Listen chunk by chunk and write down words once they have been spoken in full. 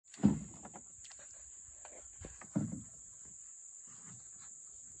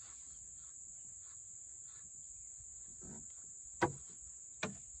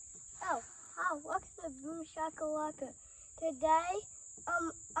Shakalaka. Today,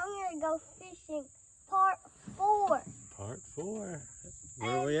 I'm gonna go fishing part 4. Part 4.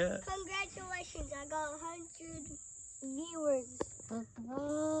 Where are we at? Congratulations, I got 100 viewers.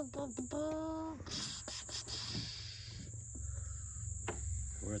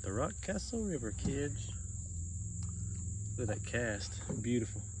 We're at the Rock Castle River, kids. Look at that cast,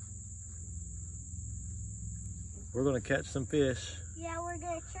 beautiful. We're gonna catch some fish. Yeah, we're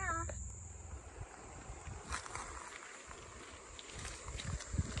gonna try.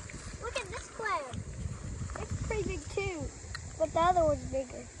 Look at this clam. It's pretty big too, but the other one's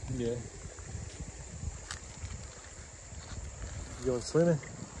bigger. Yeah. You going swimming?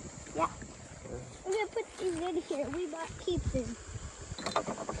 Yeah. I'm gonna put these in here. We might keep them.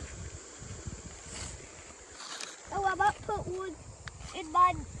 Oh, I might put one in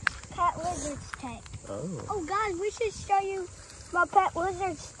my pet lizard's tank. Oh. Oh, guys, we should show you my pet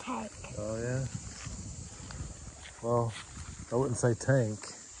lizard's tank. Oh, yeah? Well, I wouldn't say tank.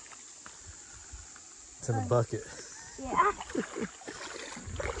 It's in a bucket. Yeah.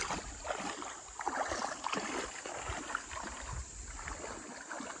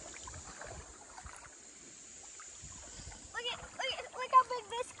 Look how big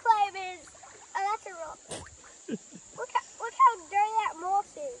this clam is. Oh, that's a rock. look how dirty that moss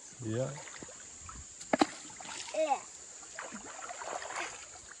is. Yeah. Yeah.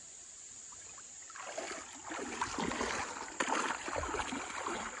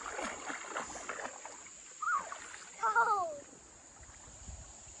 Oh.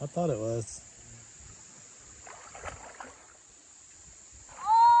 I thought it was.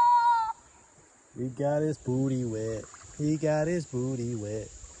 Oh. He got his booty wet. He got his booty wet.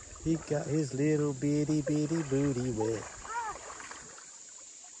 He got his little bitty booty wet.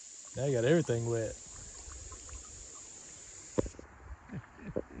 Now you got everything wet.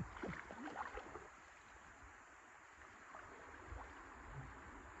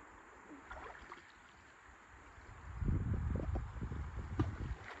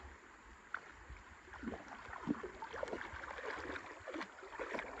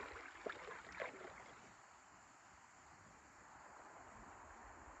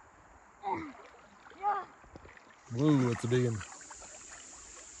 Woo, that's a big one.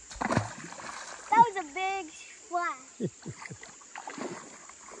 That was a big splash.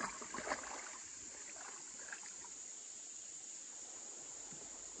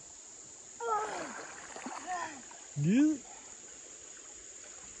 Yeah.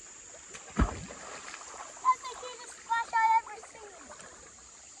 That's the cutest splash I ever seen.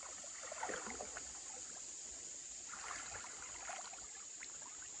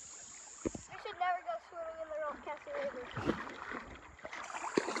 We should never go swimming in the Rock Castle River.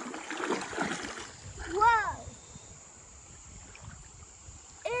 Whoa!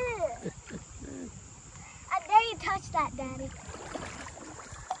 Ew! I dare you touch that, Daddy.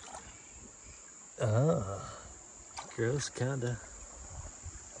 Ah, gross, kinda.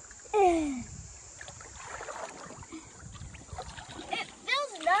 Ew. It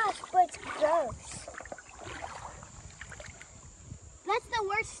feels nice, but it's gross. That's the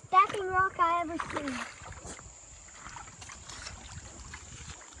worst stacking rock I ever seen.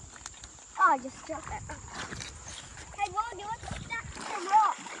 Oh, I just dropped that rock. Hey, Logan, let's stack some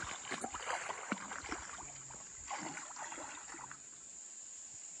rock.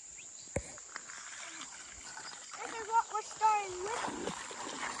 This is what we're starting with.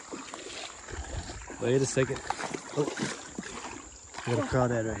 Wait a second. Oh, you got a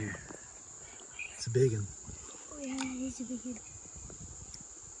crawdad right here. It's a big one. Oh, yeah, it is a big one.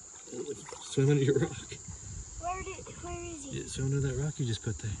 Swim under your rock. Where is he? Yeah, swim under that rock you just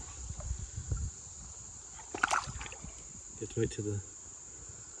put there. You have to wait till the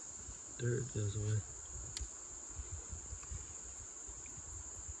dirt goes away.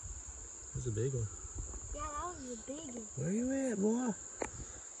 That's a big one. Yeah, that was a big one. Where you at, boy?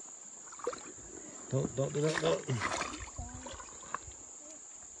 Don't do that. Don't.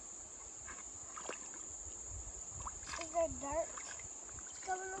 Is there dirt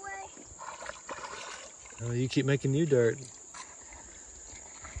coming away? Oh, you keep making new dirt.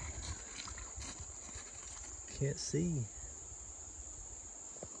 Can't see.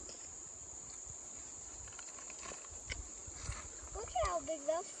 Look at how big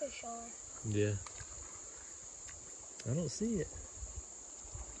those fish are. Yeah. I don't see it.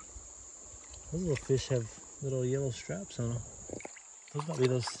 Those little fish have little yellow stripes on them. Those might be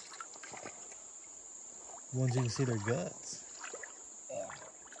those ones you can see their guts. Yeah.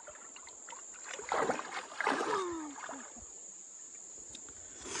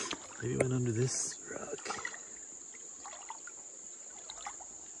 Maybe it went under this rock.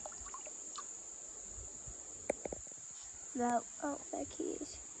 No. Oh, there he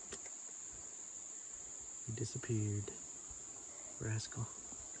is. He disappeared. Rascal.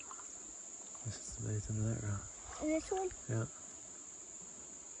 This is the base under that rock. This one? Yeah.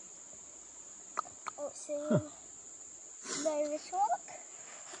 I don't see him. No, this rock?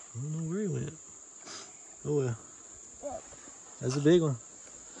 I don't know where he went. Oh well. Yep. That's a big one.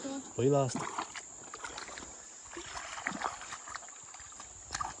 Yeah. We lost it.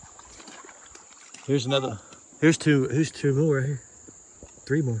 Here's another. Here's two more right here.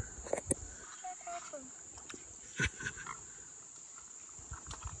 3 more.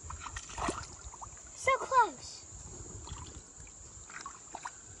 So close.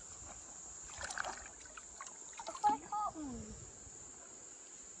 If I caught one.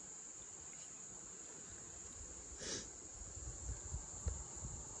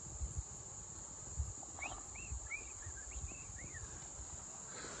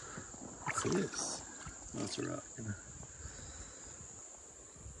 What's this? Oh, it's a rock.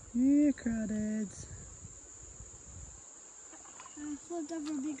 Yeah, crawdads. I flipped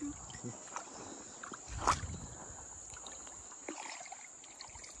over a big rock.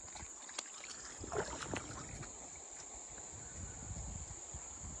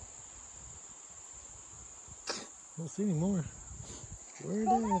 I don't see any more. Where are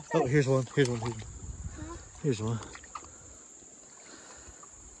they? Oh, here's one. Here's one. Here's one.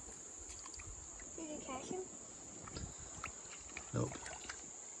 Did you catch him? Nope.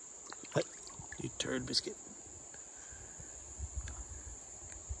 Hey, you turd biscuit.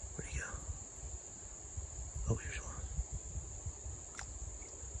 Where'd he go? Oh, here's one.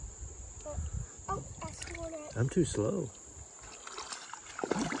 Oh, I see one right. I'm too slow.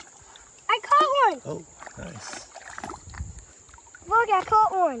 I caught one! Oh, nice. Look, I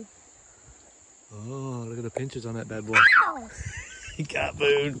caught one. Oh, look at the pinches on that bad boy. Ow! He got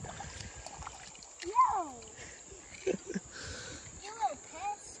Boone. No! You little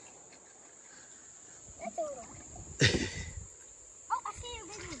pest. That's a little. Oh, I see a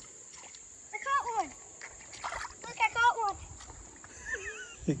big one. I caught one. Look, I caught one.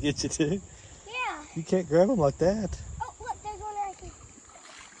 He get you too? Yeah. You can't grab him like that. Oh, look, there's one right here.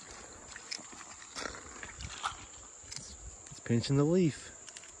 It's pinching the leaf.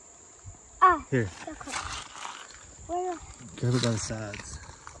 Ah. Here, Okay. Where? grab it by the sides.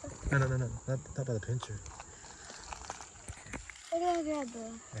 No, not by the pincher. Where do I grab the?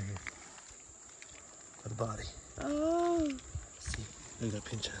 Right here. By the body. Oh. See, look at that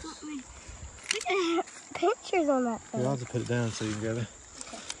pinch. Look at pictures on that thing. You'll have to put it down so you can grab it.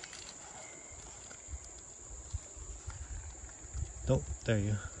 Okay. Don't, there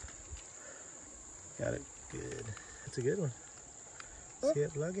you go. Got it, good. That's a good one. See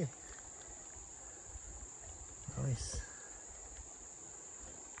it, Luggy? Nice.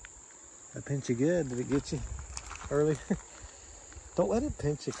 That pinch you good. Did it get you early? Don't let it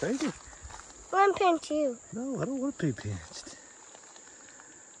pinch you crazy. Let him pinch you. No, I don't want to be pinched.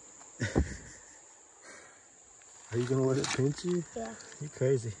 Are you going to let it pinch you? Yeah. You're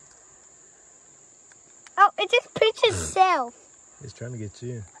crazy. Oh, it just pinched itself. It's trying to get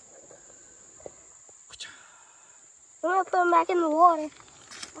you. I'm going to put him back in the water.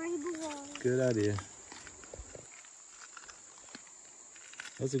 Where he belongs. Good idea.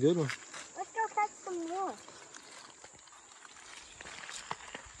 That's a good one. Let's go catch some more.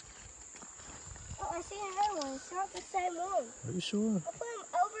 Oh, I see another one. It's not the same one. Are you sure? I'll put him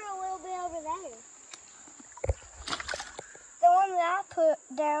over a little bit over there. The one that I put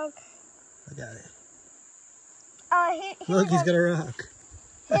down. I got it. He Look, he's got a rock.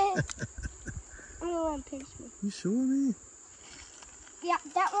 I'm going to let him pinch me. You sure, man? Yeah,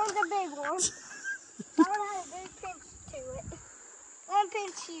 that one's a big one. That one has a big pinch to it. Let him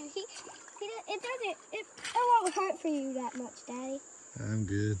pinch you. It won't hurt for you that much, Daddy. I'm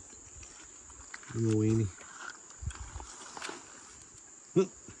good. I'm a weenie.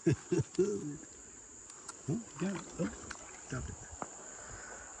 Oh, got it. Oh, drop it.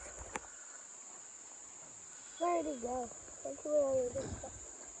 Where did he go? I think he went over this way.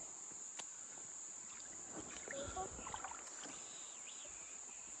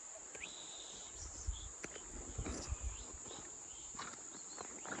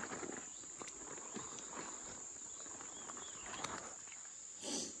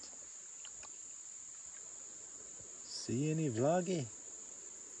 See any vloggy?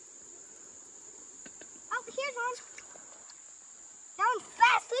 Oh, here's one. That one's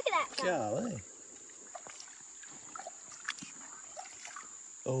fast. Look at that guy. Golly.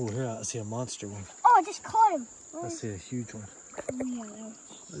 Oh, here I see a monster one. Oh, I just caught him. I see a huge one. Yeah.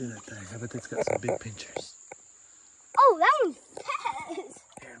 Look at that thing. I bet it's got some big pinchers. Oh, that one's fast.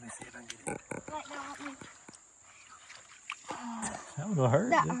 Here, let me see if I can get it. Right now, help me. That one will hurt.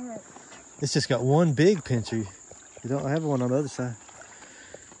 That Yeah. hurt. It's just got one big pincher. You don't have one on the other side.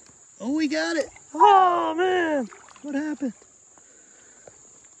 Oh, we got it. Oh, man. What happened?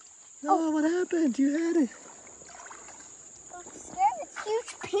 Oh, what happened? You had it. I'm scared. It's a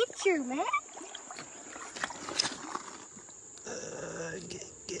huge pincher, man.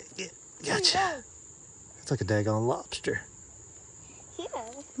 Get. Gotcha. It's like a daggone lobster. Yeah.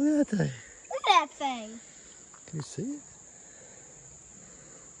 Look at that thing. Look at that thing. Can you see it?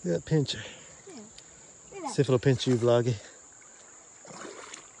 Look at that pincher. Yeah. Look at See if it'll pinch you, Vloggy.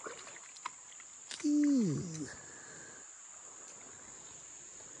 Ew.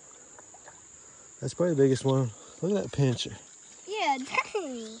 That's probably the biggest one. Look at that pincher. Yeah,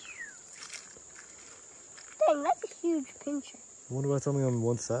 dang. Dang, that's a huge pincher. I wonder why it's only on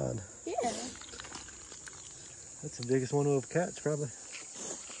one side. Yeah. That's the biggest one we'll catch, probably.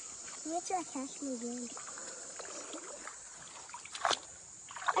 Let's try catch me again.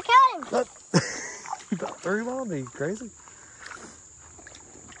 I caught him. You about threw him on me, crazy.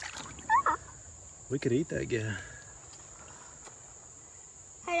 Ah. We could eat that guy.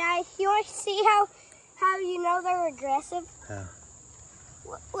 Hey, you want to see how you know they're aggressive? How?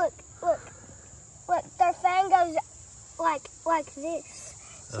 Look. Their fang goes like this.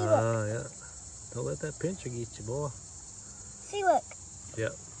 See, look. Yeah. Don't let that pincher get you, boy. See, look.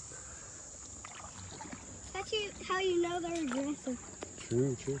 Yep. That's how you know they're aggressive.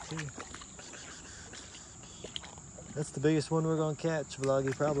 True. That's the biggest one we're gonna catch,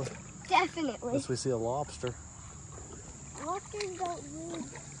 Vloggy, probably. Definitely. Unless we see a lobster. Lobsters don't live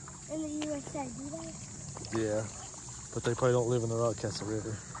in the USA, do they? Yeah. But they probably don't live in the Rockcastle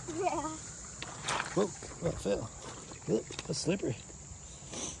River. Yeah. Whoa, that fell. Look, that's slippery.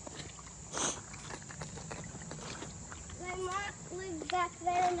 They might live back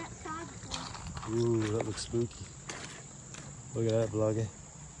there in that tide pool. Ooh, that looks spooky. Look at that, Vloggy.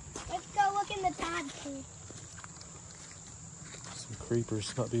 Let's go look in the tide pool. Some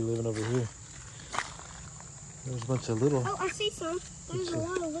creepers might be living over here. There's a bunch of little, Oh, I see some. There's a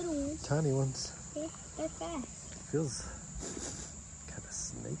lot of little ones. tiny ones. Yeah, they're fast. Feels kind of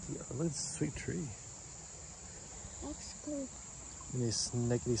snaky. Oh, look at this sweet tree. Looks cool. And these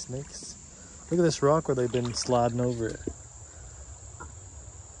snaky snakes. Look at this rock where they've been sliding over it.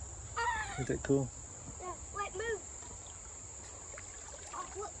 Isn't that cool? Yeah, wait, move. Oh,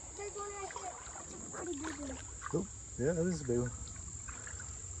 look, there's one right here. That's a pretty big one. Oh, yeah, that is a big one.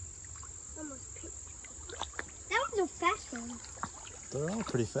 Almost picked. That one's a fast one. They're all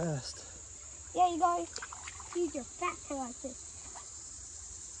pretty fast. Yeah, you gotta use your fat tail like this.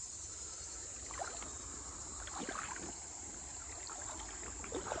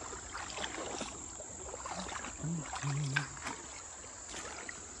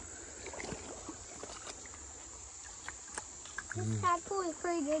 This tadpole is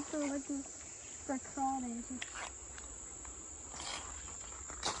pretty good for looking for crawdads.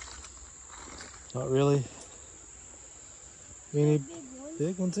 Not really any Big ones.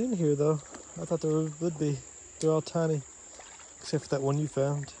 big ones in here, though. I thought there would be. They're all tiny, except for that one you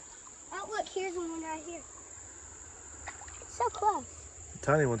found. Oh, look, here's one right here. So close. The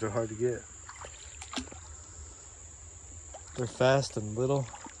tiny ones are hard to get. They're fast and little,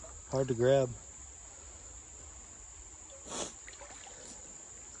 hard to grab.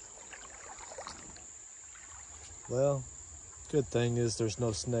 Well, good thing is there's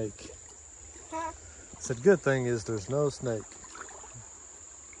no snake. Huh? I said good thing is there's no snake.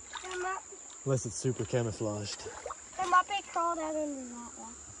 Unless it's super camouflaged. There might be a crawdad under that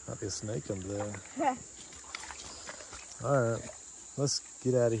one. Might be a snake under there. Alright, let's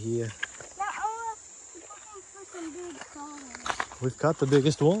get out of here. Now, I want to for some big crawdads. We've caught the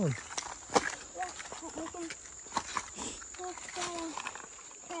biggest one. Yeah, but we can let's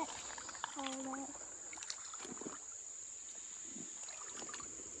catch crawdads.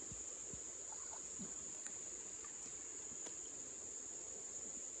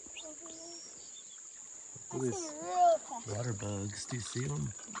 Look at these Real fast. water bugs. Do you see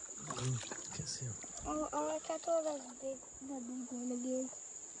them? Can't see them. I want to catch all those big, the big one again.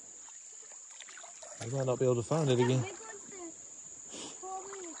 We might not be able to find it That again. big one's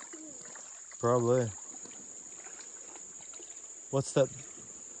probably the cutest. Probably. What's that?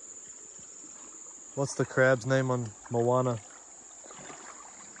 What's the crab's name on Moana?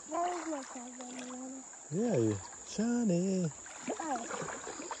 There is no crabs on the water. Yeah, you shiny. Oh.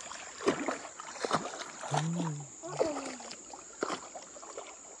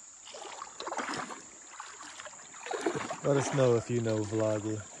 Let us know if you know,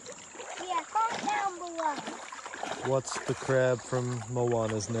 Vloggy. Yeah, comment down below. What's the crab from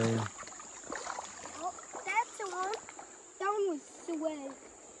Moana's name? Oh, that's the one. That one was way.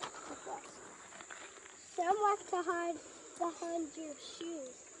 Some like to hide behind your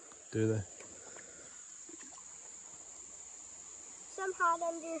shoes. Do they? Some hide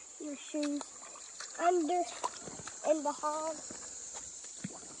under your shoes. Under and behind.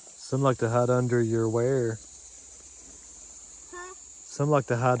 Some like to hide under your wear. Huh? Some like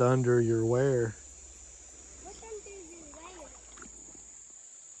to hide under your wear. What's under your wear?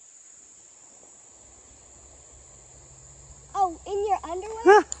 Oh, in your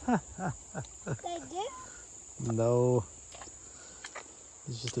underwear? They do? No.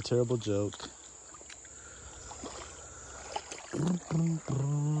 It's just a terrible joke.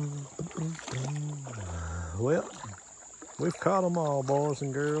 Well, we've caught them all, boys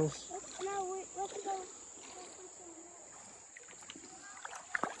and girls. Let's go.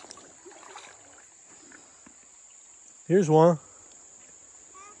 Here's one.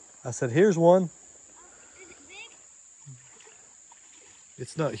 I said, here's one. Is it big?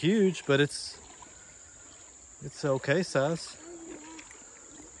 It's not huge, but it's okay size.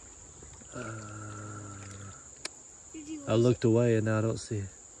 Did you I looked away and now I don't see it.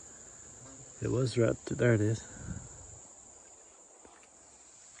 It was right there. It is.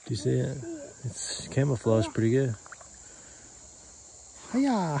 Do you see it? It's camouflaged pretty good.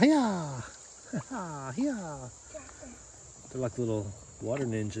 Hiya, hiya, hiya, hiya. They're like little water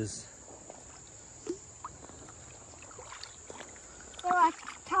ninjas. They're like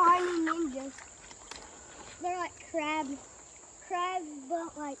tiny ninjas. They're like crabs,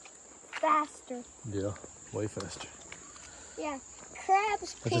 but like faster. Yeah, way faster. Yeah,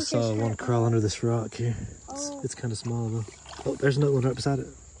 crabs. I just saw one crawl under this rock here. It's kind of small though. Oh, there's another one right beside it.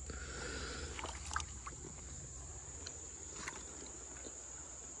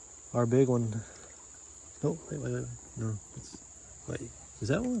 Our big one. Oh, wait. No, wait. Is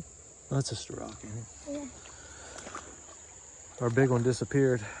that one? Oh, that's just a rock, isn't it? Yeah. Our big one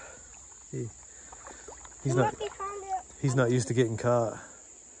disappeared. He's not used to getting caught.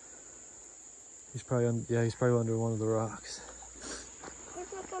 He's probably under one of the rocks.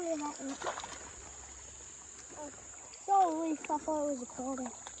 Let's look under that one. Oh, a leaf. I thought it was a quarter.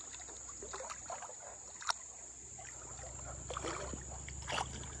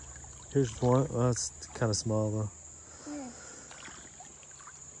 Here's one. Well, that's kind of small though. Yeah.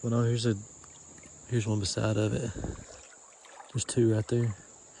 Well, no, here's one beside of it. There's two right there.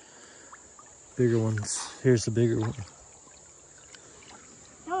 Bigger ones. Here's the bigger one.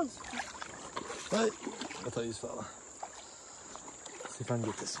 That was. What? I thought you was falling. Let's see if I can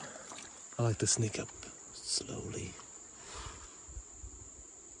get this. I like to sneak up slowly.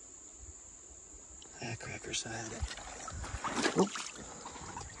 Ah, crackers, I had it. Oh.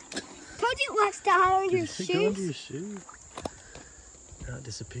 Told you it likes to hide under your Did it go shoes. under your shoe? No, it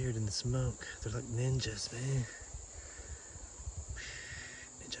disappeared in the smoke. They're like ninjas, man.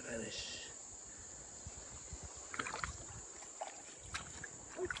 Ninja vanish.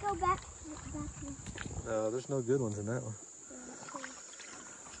 Let's go back here. No, there's no good ones in that one.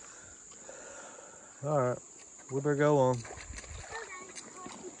 All right, we better go on.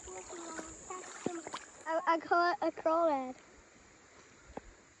 I caught a crawdad.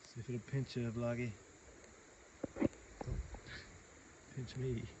 See if it'll pinch you, Vloggy. Oh, pinch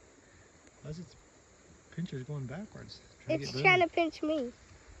me. Why is its pincher's going backwards? It's trying to pinch me.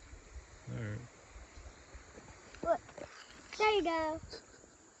 All right. Look, there you go.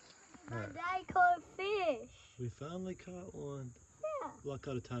 My All right. daddy caught a fish. We finally caught one. Yeah. Well, I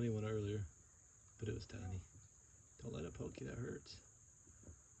caught a tiny one earlier, but it was tiny. Don't let it poke you, that hurts.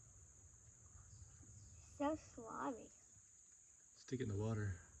 So slimy. Stick it in the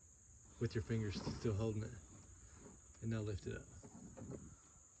water with your fingers still holding it. And now lift it up.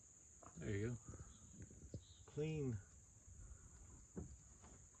 There you go. Clean.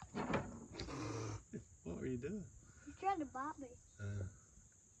 What were you doing? He's trying to bite me.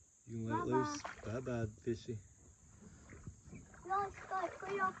 You can let it loose. Bye-bye, fishy. You always gotta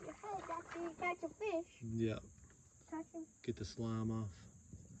clean off your head after you catch a fish. Yeah. Touch him. Get the slime off.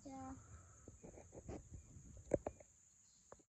 Yeah.